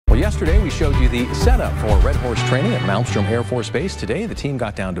Yesterday, we showed you the setup for Red Horse training at Malmstrom Air Force Base. Today, the team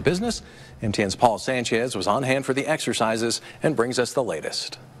got down to business. MTN's Paul Sanchez was on hand for the exercises and brings us the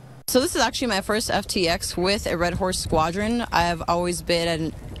latest. So this is actually my first FTX with a Red Horse squadron. I've always been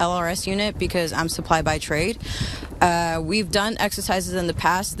an LRS unit because I'm supply by trade. We've done exercises in the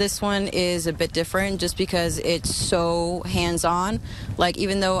past. This one is a bit different just because it's so hands-on. Like,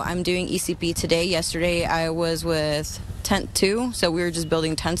 even though I'm doing ECP today, yesterday I was with Tent 2, so we were just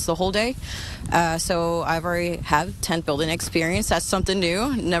building tents the whole day. So I've already had tent building experience. That's something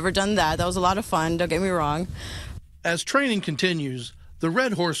new. Never done that. That was a lot of fun, don't get me wrong. As training continues, the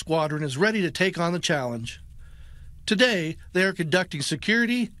Red Horse Squadron is ready to take on the challenge. Today, they are conducting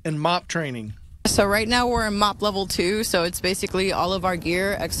security and MOP training. So right now we're in MOP level 2, so it's basically all of our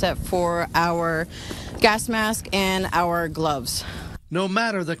gear except for our gas mask and our gloves. No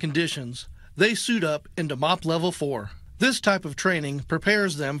matter the conditions, they suit up into MOP level 4. This type of training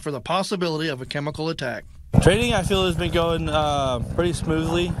prepares them for the possibility of a chemical attack. Training, I feel, has been going pretty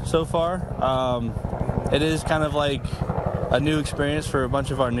smoothly so far. It is kind of like a new experience for a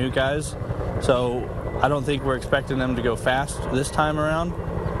bunch of our new guys, so I don't think we're expecting them to go fast this time around,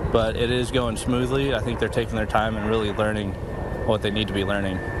 but it is going smoothly. I think they're taking their time and really learning what they need to be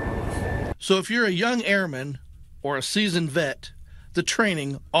learning. So if you're a young airman or a seasoned vet, the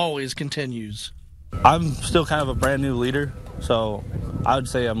training always continues. I'm still kind of a brand new leader, so I would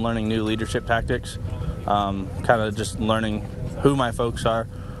say I'm learning new leadership tactics, kind of just learning who my folks are,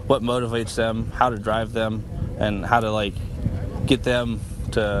 what motivates them, how to drive them, and how to get them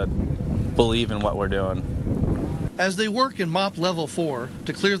to believe in what we're doing. As they work in MOP level 4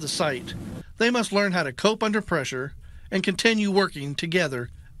 to clear the site, they must learn how to cope under pressure and continue working together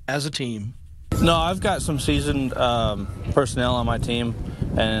as a team. No, I've got some seasoned personnel on my team,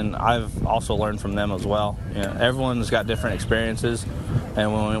 and I've also learned from them as well. You know, everyone's got different experiences,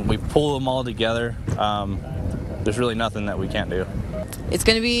 and when we pull them all together, there's really nothing that we can't do. It's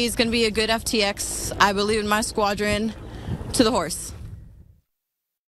gonna be a good FTX. I believe in my squadron. To the horse.